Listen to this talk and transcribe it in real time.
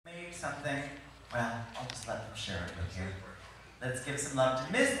something, well, I'll just let them share it with you. Let's give some love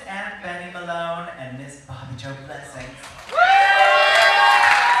to Miss Aunt Benny Malone and Miss Bobbi Jo Blessings.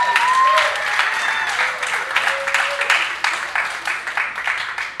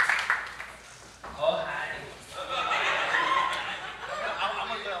 Oh, hi.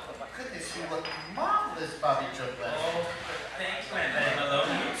 Goodness, you look marvelous, Bobbi Jo Blessings. Oh, thank you, Aunt Benny Malone.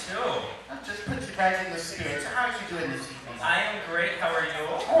 You too. I'll just put you back in the spirit. So how are you doing this evening? I am great. How are you?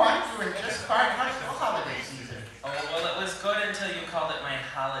 Oh, I'm doing just fine. How's the holiday season? Oh, well, it was good until you called it my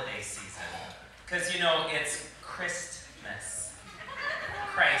holiday season. Because, you know, it's Christmas.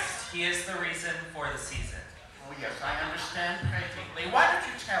 Christ, he is the reason for the season. Oh, yes, I understand perfectly. Why don't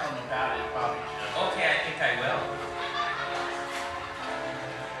you tell him about it, Bobbi Jo? Okay, I think I will.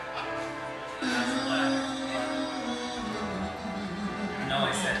 No,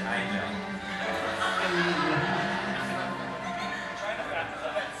 I said I will.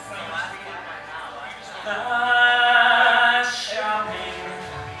 The shopping,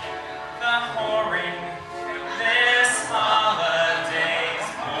 the whoring, this holiday's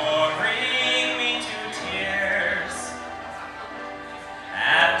boring me to tears.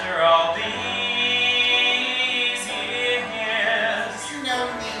 After all these years, No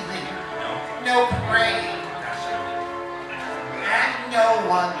kneeling, no praying, and no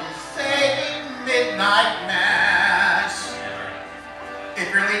one is saying midnight mass. It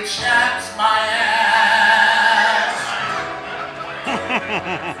really chaps my ass.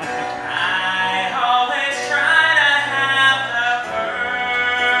 I always try to have the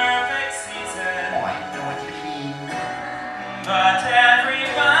perfect season, Oh, I know what you mean. but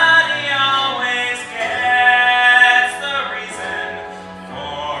everybody always gets the reason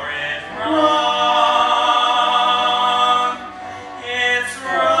for it wrong. It's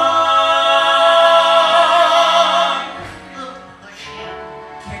wrong. The pushing,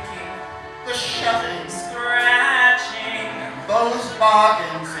 Kicking, the shoving, scratching, those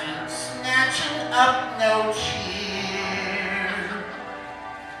bargains ain't snatching up no cheer.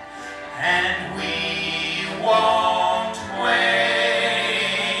 and we won't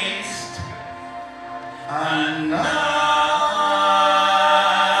waste Another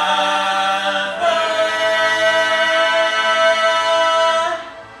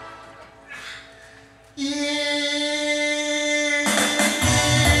year.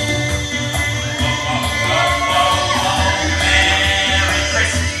 Merry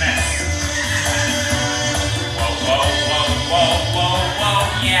Christmas. Whoa,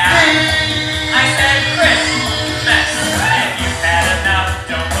 yeah. I said Christmas. If you've had enough,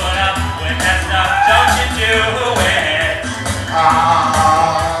 don't put up with that stuff. Don't you do it.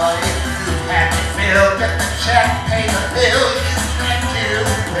 Ah, if you had to fill, get the check, pay the bill, you can do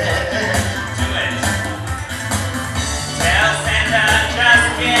it. Do it. Tell Santa just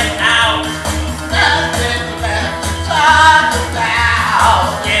get out. Nothing left to talk about.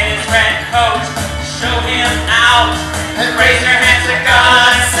 Get his red coat, show him out, and raise your hands to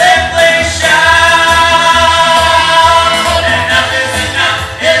God, simply shout. Enough is enough,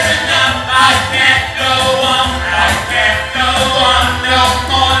 is enough, I can't go on, I can't go on no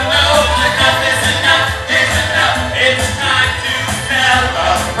more, no. Enough is enough, it's time to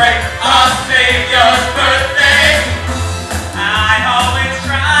celebrate our Savior's birthday. I always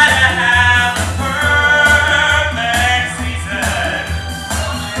try to have the perfect season.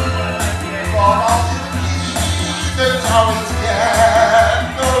 For all you heathens always get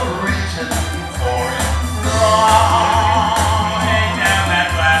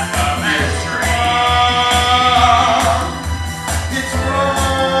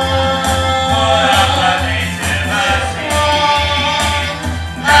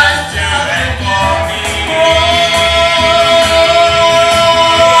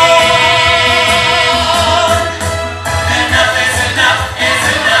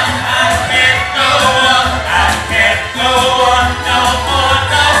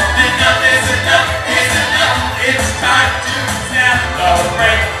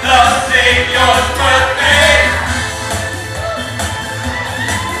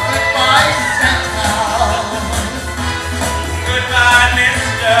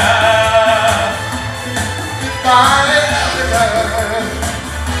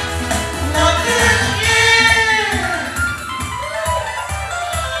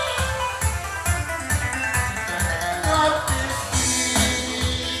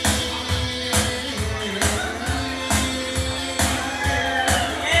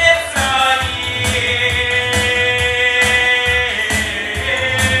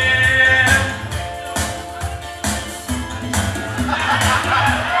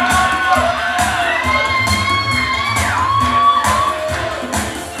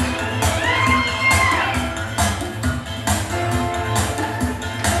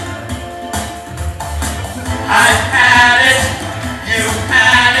I've